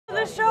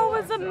show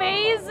was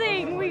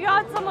amazing. We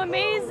got some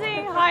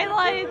amazing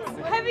highlights.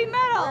 Heavy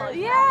metal,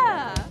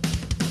 yeah.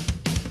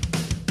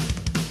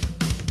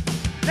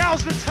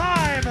 Now's the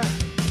time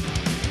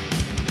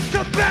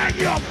to bang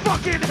your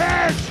fucking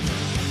head!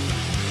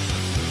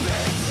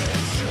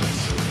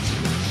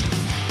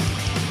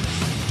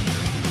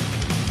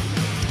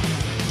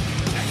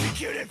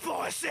 Executed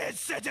for sins,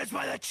 sentenced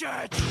by the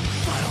church.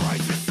 Final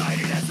rites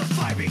recited as the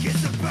fire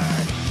begins to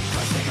burn.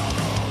 Crushing all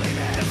the holy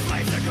men, the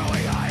flames are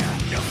going higher.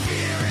 No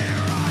fear in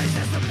her eyes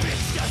as the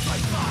bitch just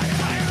like fire.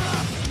 Fire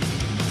up,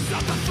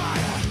 stop the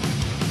fire.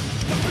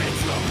 The bitch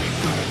will be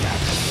burned at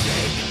the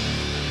stake.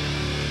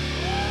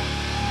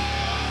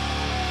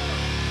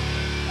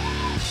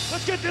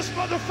 Let's get this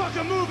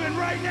motherfucker moving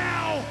right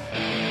now!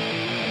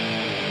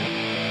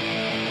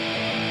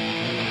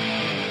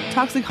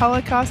 Toxic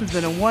Holocaust has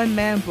been a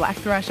one-man black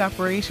thrash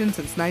operation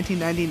since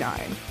 1999,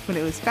 when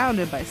it was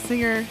founded by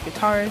singer,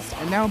 guitarist,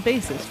 and now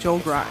bassist Joel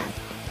Grind,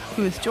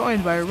 who is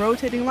joined by a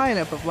rotating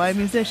lineup of live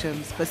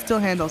musicians but still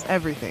handles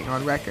everything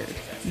on record.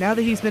 Now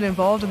that he's been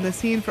involved in the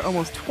scene for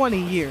almost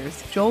 20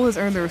 years, Joel has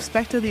earned the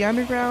respect of the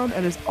underground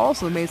and has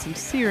also made some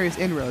serious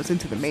inroads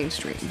into the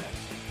mainstream.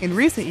 In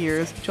recent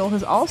years, Joel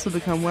has also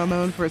become well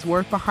known for his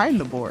work behind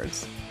the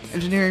boards,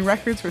 engineering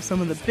records for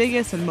some of the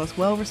biggest and most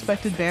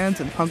well-respected bands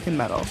in punk and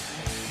metal.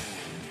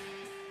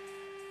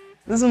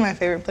 This is one of my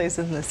favorite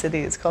places in the city.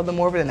 It's called the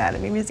Morbid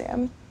Anatomy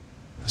Museum.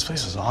 This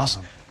place is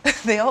awesome.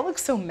 They all look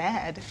so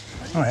mad.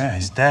 Oh yeah,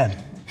 he's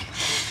dead.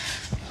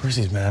 Of course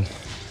he's mad.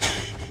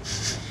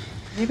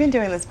 You've been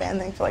doing this band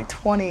thing for like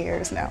 20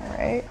 years now,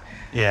 right?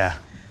 Yeah.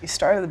 You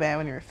started the band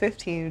when you were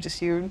 15,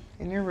 just you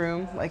in your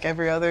room, like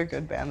every other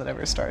good band that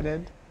ever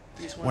started.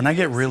 When I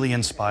get really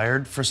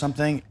inspired for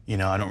something, you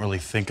know, I don't really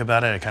think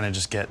about it. I kind of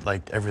just get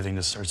like everything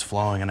just starts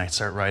flowing and I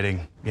start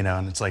writing, you know,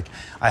 and it's like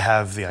I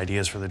have the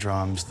ideas for the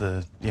drums,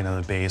 the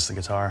bass, the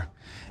guitar,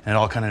 and it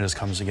all kind of just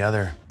comes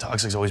together.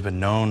 Toxic's always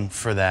been known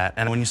for that.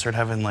 And when you start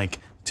having like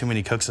too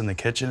many cooks in the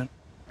kitchen,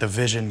 the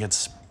vision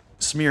gets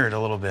smeared a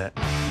little bit.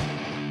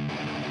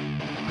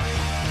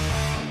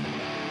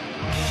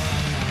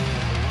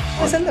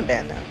 Who's in the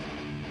band now?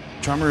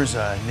 Drummer's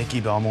Nicky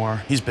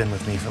Belmore. He's been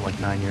with me for like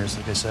 9 years,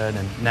 like I said,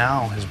 and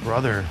now his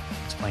brother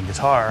is playing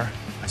guitar.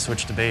 I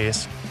switched to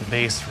bass. The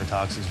bass for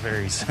Toxic is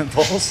very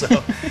simple,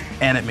 so,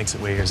 and it makes it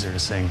way easier to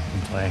sing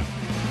and play.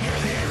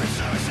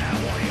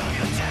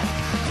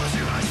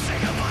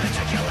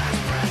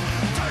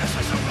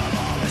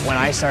 When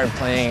I started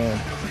playing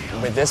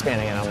with this band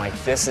again, I'm like,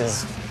 this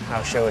is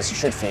how shows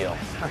should feel.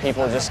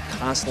 People just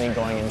constantly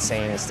going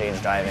insane,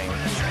 stage diving.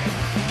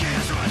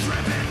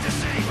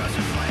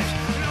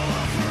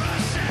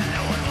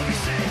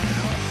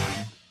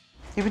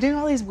 You've been doing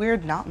all these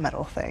weird not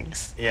metal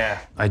things. Yeah.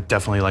 I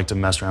definitely like to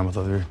mess around with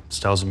other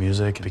styles of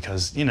music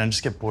because, you know,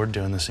 just get bored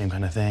doing the same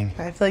kind of thing.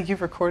 I feel like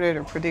you've recorded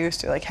or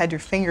produced or like had your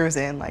fingers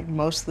in like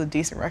most of the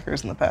decent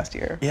records in the past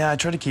year. Yeah, I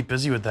try to keep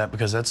busy with that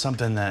because that's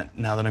something that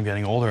now that I'm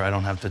getting older, I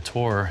don't have to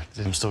tour.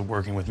 I'm still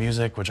working with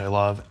music, which I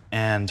love.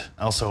 And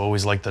I also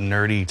always like the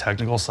nerdy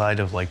technical side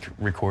of like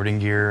recording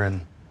gear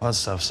and all that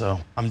stuff. So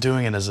I'm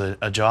doing it as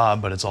a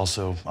job, but it's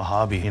also a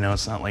hobby. You know,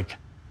 it's not like,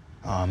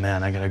 oh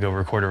man, I gotta go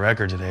record a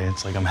record today.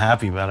 It's like I'm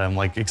happy about it. I'm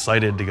like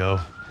excited to go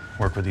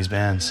work with these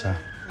bands. So.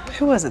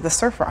 Who was it? The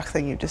surf rock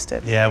thing you just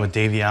did? Yeah, with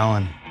Davey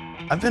Allen.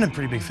 I've been a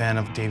pretty big fan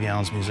of Davey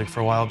Allen's music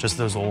for a while. Just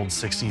those old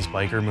 60s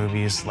biker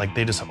movies. Like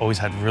they just always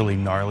had really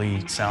gnarly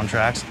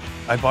soundtracks.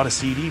 I bought a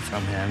CD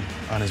from him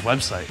on his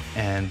website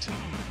and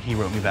he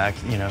wrote me back,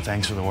 you know,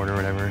 thanks for the order or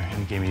whatever, and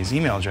he gave me his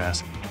email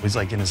address. He's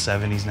like in his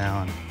 70s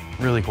now and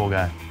really cool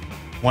guy.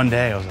 One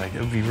day I was like, it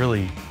would be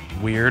really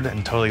weird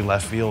and totally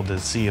left field to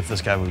see if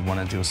this guy would want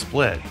to do a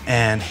split.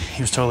 And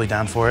he was totally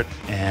down for it,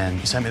 and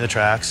he sent me the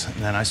tracks, and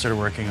then I started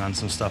working on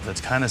some stuff that's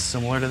kind of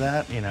similar to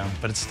that, you know,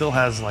 but it still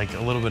has like a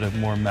little bit of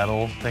more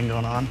metal thing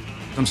going on.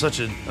 I'm such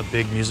a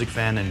big music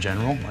fan in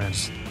general. I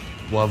just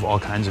love all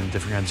kinds of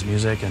different kinds of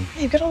music. And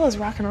you've got all those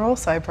rock and roll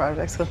side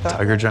projects with that.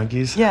 Tiger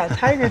Junkies? Yeah,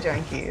 Tiger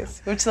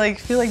Junkies, which like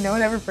feel like no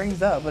one ever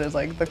brings up, but it's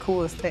like the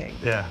coolest thing.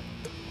 Yeah.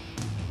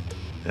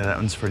 Yeah, that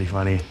one's pretty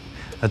funny.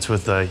 That's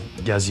with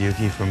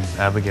Yazuyuki from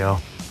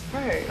Abigail.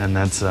 Right. And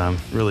that's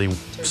really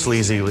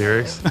sleazy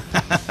lyrics.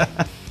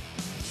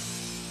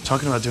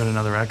 Talking about doing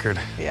another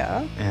record.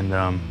 Yeah?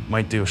 And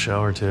might do a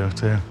show or two,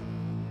 too.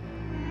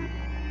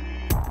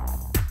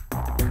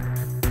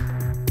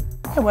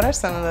 Yeah, what are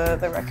some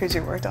of the records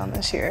you worked on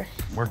this year?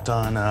 Worked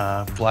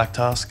on Black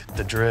Tusk,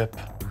 The Drip,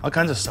 all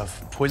kinds of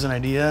stuff. Poison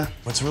Idea.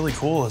 What's really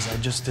cool is I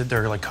just did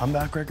their like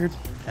comeback record,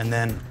 and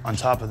then on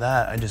top of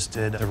that, I just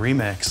did a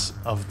remix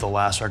of the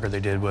last record they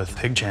did with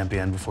Pig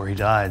Champion before he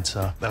died.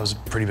 So that was a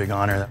pretty big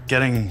honor.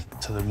 Getting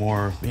to the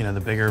more, you know,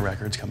 the bigger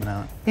records coming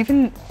out. You've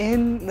been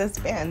in this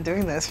band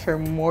doing this for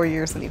more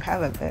years than you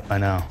haven't been. I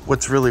know.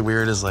 What's really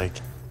weird is like,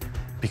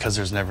 because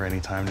there's never any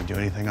time to do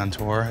anything on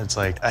tour, it's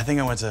like, I think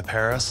I went to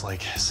Paris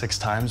like 6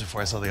 times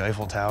before I saw the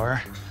Eiffel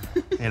Tower.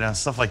 You know,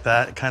 stuff like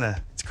that,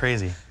 it's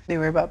crazy. Do you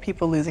worry about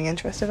people losing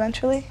interest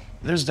eventually?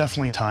 There's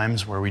definitely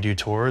times where we do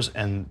tours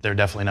and they're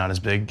definitely not as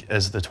big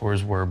as the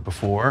tours were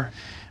before,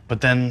 but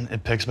then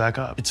it picks back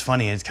up. It's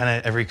funny, it's kind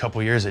of every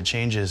couple years it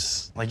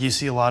changes. Like you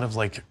see a lot of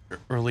like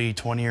early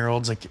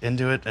 20-year-olds like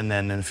into it, and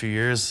then in a few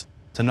years,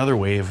 it's another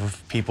wave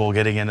of people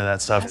getting into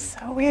that stuff. That's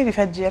so weird. You've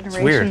had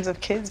generations of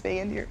kids being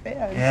into your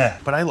band. Yeah,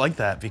 but I like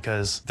that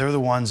because they're the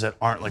ones that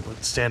aren't like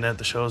standing at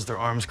the shows, their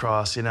arms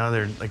crossed, you know,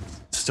 they're like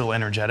still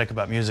energetic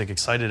about music,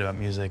 excited about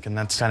music, and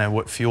that's kind of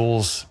what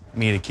fuels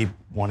me to keep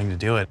wanting to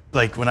do it.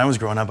 Like when I was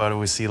growing up, I'd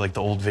always see like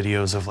the old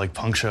videos of like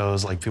punk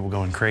shows, like people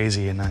going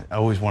crazy, and I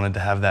always wanted to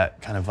have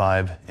that kind of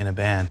vibe in a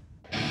band.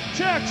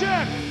 Check,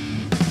 check!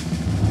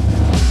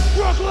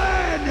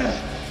 Brooklyn!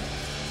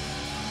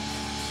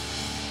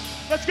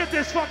 Let's get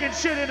this fucking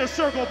shit in a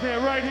circle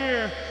pit right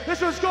here. This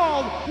one's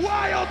called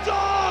Wild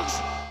Dogs!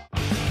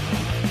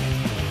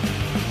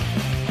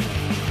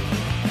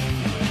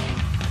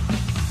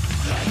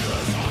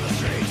 Headless on the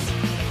streets,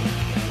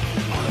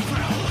 on the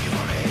prowl looking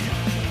for me.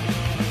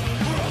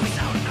 We're always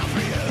out now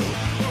for you,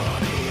 we're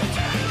on the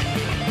attack.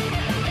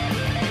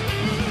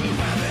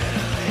 Rabbit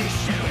and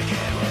leash, and we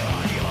get, we're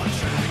on your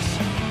tracks.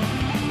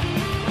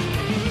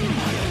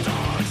 Wild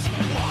dogs,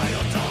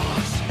 wild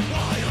dogs,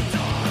 wild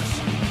dogs.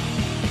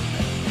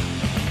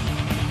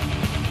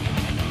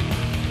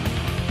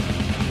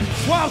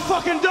 Wild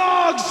fucking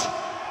dogs!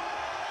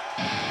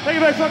 Thank you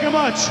very fucking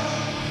much.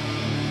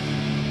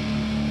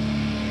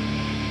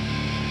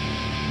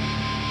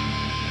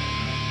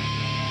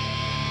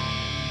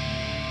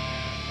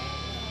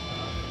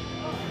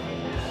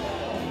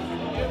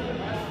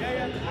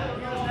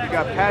 We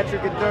got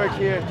Patrick and Dirk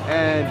here,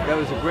 and that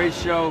was a great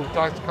show.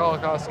 Dr.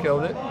 Holocaust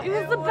killed it. It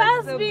was the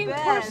best being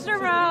pushed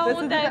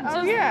around and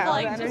just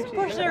like just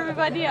push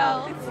everybody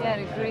else. We had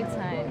a great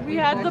time. We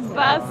had the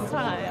best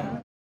time.